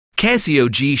Casio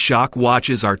G-Shock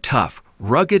watches are tough,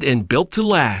 rugged, and built to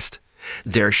last.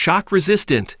 They're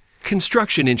shock-resistant.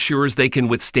 Construction ensures they can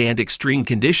withstand extreme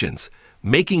conditions,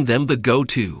 making them the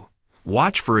go-to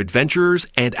watch for adventurers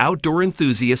and outdoor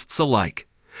enthusiasts alike.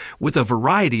 With a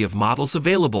variety of models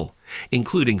available,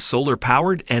 including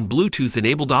solar-powered and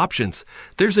Bluetooth-enabled options,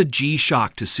 there's a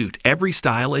G-Shock to suit every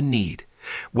style and need.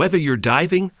 Whether you're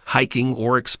diving, hiking,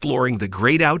 or exploring the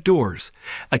great outdoors,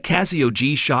 a Casio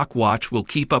G-Shock watch will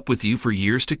keep up with you for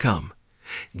years to come.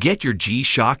 Get your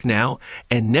G-Shock now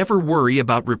and never worry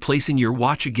about replacing your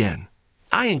watch again.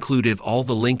 I included all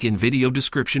the link in video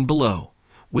description below.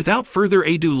 Without further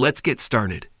ado, let's get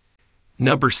started.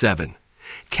 Number 7.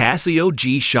 Casio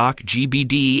G-Shock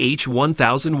GBD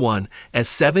H1001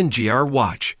 S7GR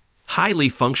Watch. Highly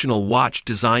functional watch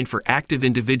designed for active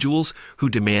individuals who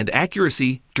demand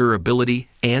accuracy, durability,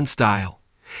 and style.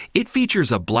 It features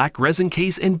a black resin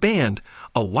case and band,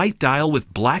 a white dial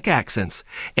with black accents,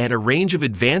 and a range of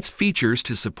advanced features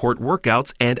to support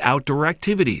workouts and outdoor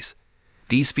activities.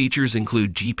 These features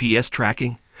include GPS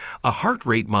tracking, a heart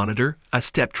rate monitor, a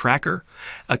step tracker,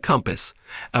 a compass,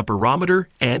 a barometer,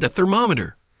 and a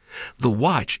thermometer. The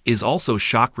watch is also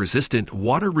shock-resistant,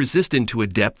 water-resistant to a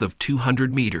depth of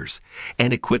 200 meters,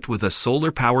 and equipped with a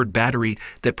solar-powered battery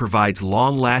that provides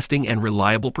long-lasting and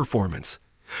reliable performance.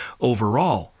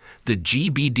 Overall, the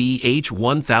GBD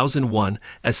H1001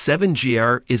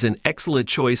 S7GR is an excellent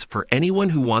choice for anyone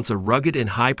who wants a rugged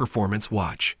and high-performance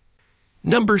watch.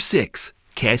 Number 6.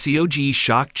 Casio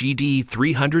G-Shock GD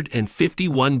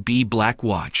 351B Black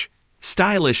Watch.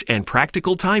 Stylish and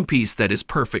practical timepiece that is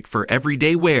perfect for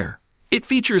everyday wear. It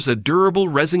features a durable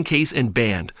resin case and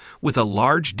band with a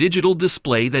large digital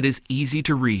display that is easy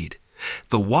to read.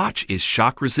 The watch is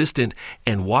shock-resistant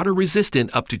and water-resistant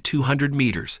up to 200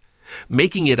 meters,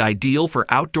 making it ideal for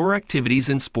outdoor activities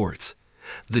and sports.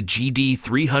 The GD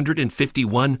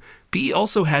 351B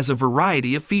also has a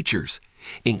variety of features,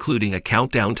 including a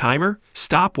countdown timer,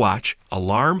 stopwatch,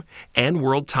 alarm, and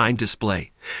world time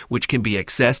display, which can be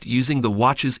accessed using the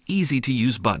watch's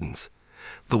easy-to-use buttons.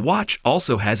 The watch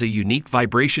also has a unique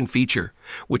vibration feature,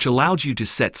 which allows you to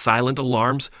set silent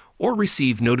alarms or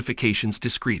receive notifications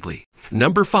discreetly.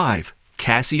 Number 5.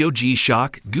 Casio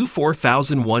G-Shock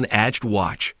GU4001 Edged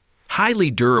Watch.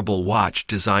 Highly durable watch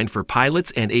designed for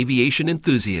pilots and aviation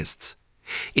enthusiasts.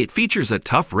 It features a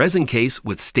tough resin case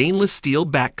with stainless steel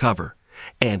back cover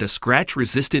and a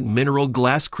scratch-resistant mineral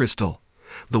glass crystal.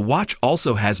 The watch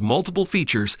also has multiple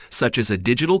features such as a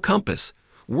digital compass,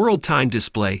 world time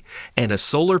display, and a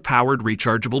solar-powered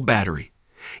rechargeable battery.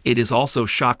 It is also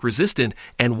shock-resistant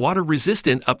and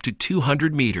water-resistant up to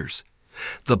 200 meters.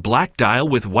 The black dial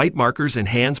with white markers and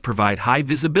hands provide high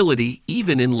visibility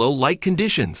even in low-light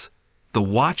conditions. The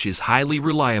watch is highly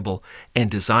reliable and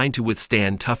designed to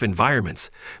withstand tough environments,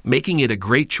 making it a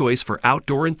great choice for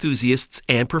outdoor enthusiasts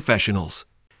and professionals.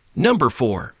 Number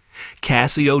 4.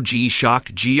 Casio G-Shock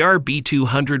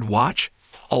GRB200 Watch.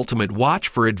 Ultimate watch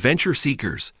for adventure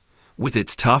seekers. With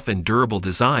its tough and durable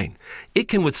design, it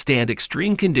can withstand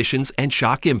extreme conditions and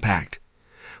shock impact.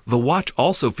 The watch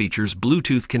also features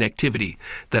Bluetooth connectivity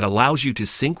that allows you to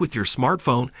sync with your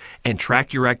smartphone and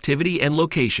track your activity and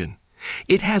location.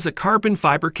 It has a carbon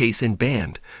fiber case and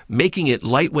band, making it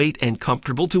lightweight and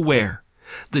comfortable to wear.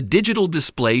 The digital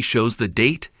display shows the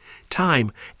date,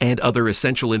 time, and other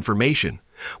essential information,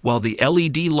 while the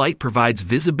LED light provides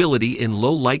visibility in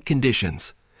low-light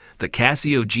conditions. The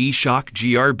Casio G-Shock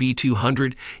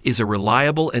GRB200 is a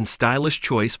reliable and stylish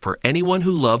choice for anyone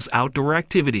who loves outdoor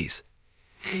activities.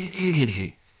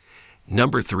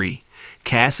 Number 3.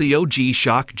 Casio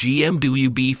G-Shock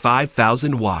GMWB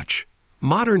 5000 Watch.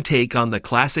 Modern take on the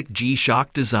classic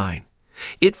G-Shock design.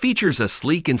 It features a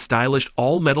sleek and stylish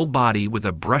all-metal body with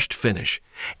a brushed finish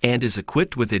and is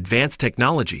equipped with advanced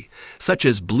technology such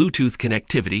as Bluetooth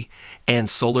connectivity and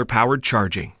solar-powered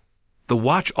charging. The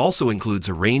watch also includes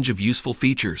a range of useful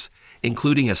features,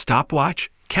 including a stopwatch,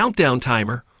 countdown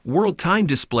timer, world time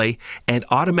display, and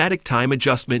automatic time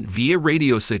adjustment via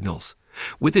radio signals.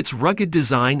 With its rugged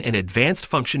design and advanced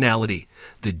functionality,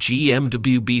 the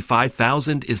GMWB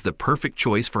 5000 is the perfect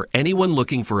choice for anyone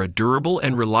looking for a durable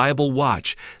and reliable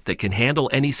watch that can handle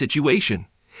any situation.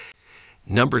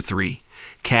 Number 3.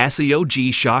 Casio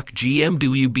G-Shock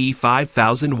GMWB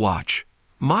 5000 Watch.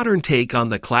 Modern take on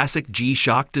the classic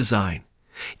G-Shock design.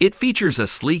 It features a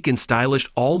sleek and stylish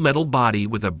all-metal body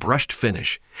with a brushed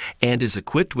finish and is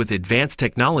equipped with advanced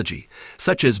technology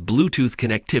such as Bluetooth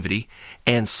connectivity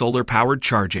and solar-powered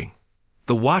charging.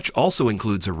 The watch also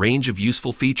includes a range of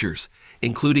useful features,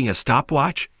 including a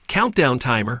stopwatch, countdown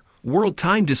timer, world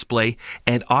time display,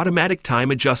 and automatic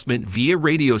time adjustment via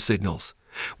radio signals.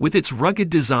 With its rugged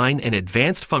design and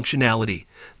advanced functionality,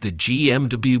 the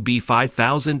GMW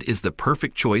 5000 is the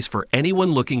perfect choice for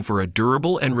anyone looking for a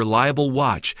durable and reliable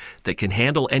watch that can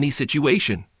handle any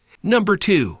situation. Number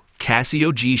 2.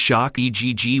 Casio G-Shock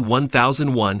EGG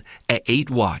 1001 A8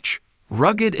 watch.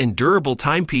 Rugged and durable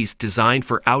timepiece designed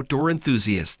for outdoor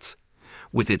enthusiasts.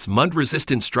 With its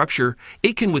mud-resistant structure,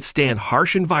 it can withstand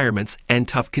harsh environments and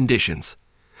tough conditions.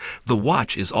 The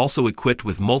watch is also equipped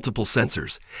with multiple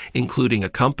sensors, including a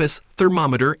compass,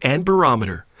 thermometer, and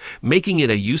barometer, making it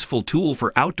a useful tool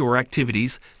for outdoor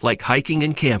activities like hiking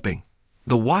and camping.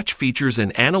 The watch features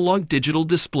an analog digital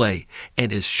display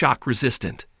and is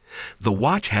shock-resistant. The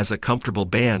watch has a comfortable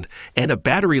band and a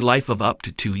battery life of up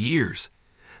to 2 years.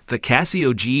 The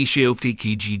Casio G-Shock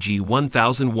EGG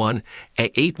 1001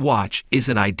 A8 watch is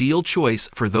an ideal choice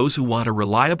for those who want a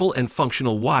reliable and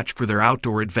functional watch for their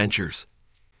outdoor adventures.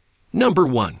 Number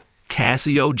 1.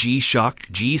 Casio G-Shock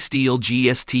G-Steel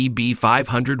GST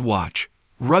B500 watch.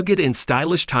 Rugged and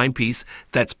stylish timepiece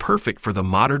that's perfect for the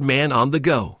modern man on the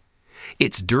go.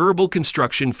 Its durable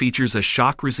construction features a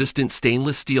shock-resistant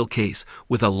stainless steel case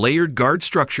with a layered guard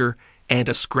structure and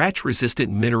a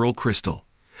scratch-resistant mineral crystal.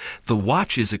 The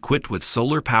watch is equipped with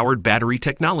solar-powered battery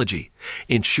technology,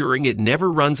 ensuring it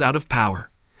never runs out of power.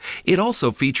 It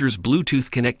also features Bluetooth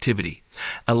connectivity,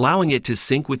 allowing it to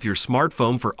sync with your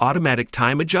smartphone for automatic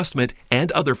time adjustment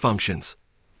and other functions.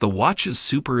 The watch's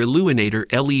super illuminator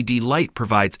LED light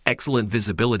provides excellent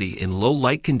visibility in low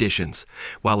light conditions,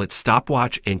 while its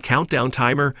stopwatch and countdown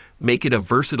timer make it a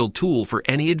versatile tool for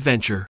any adventure.